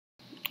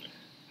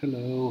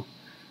Hello,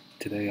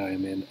 today I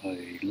am in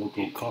a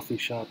local coffee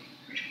shop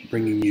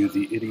bringing you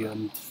the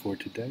idiom for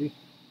today.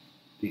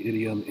 The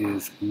idiom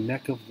is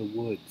neck of the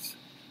woods.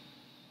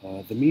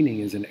 The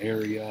meaning is an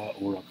area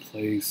or a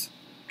place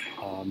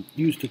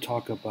used to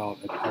talk about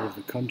a part of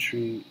the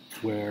country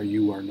where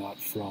you are not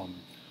from,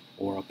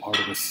 or a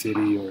part of a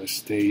city or a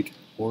state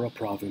or a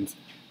province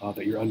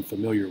that you're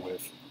unfamiliar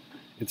with.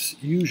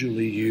 It's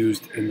usually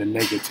used in the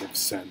negative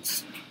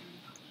sense,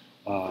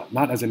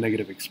 not as a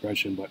negative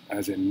expression, but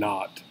as in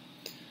not.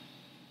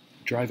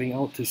 Driving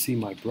out to see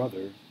my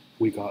brother,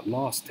 we got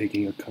lost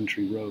taking a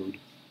country road.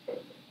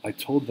 I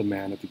told the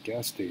man at the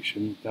gas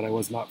station that I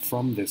was not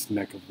from this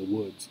neck of the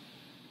woods,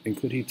 and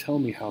could he tell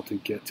me how to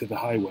get to the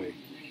highway?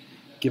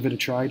 Give it a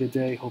try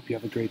today. Hope you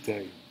have a great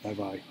day. Bye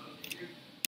bye.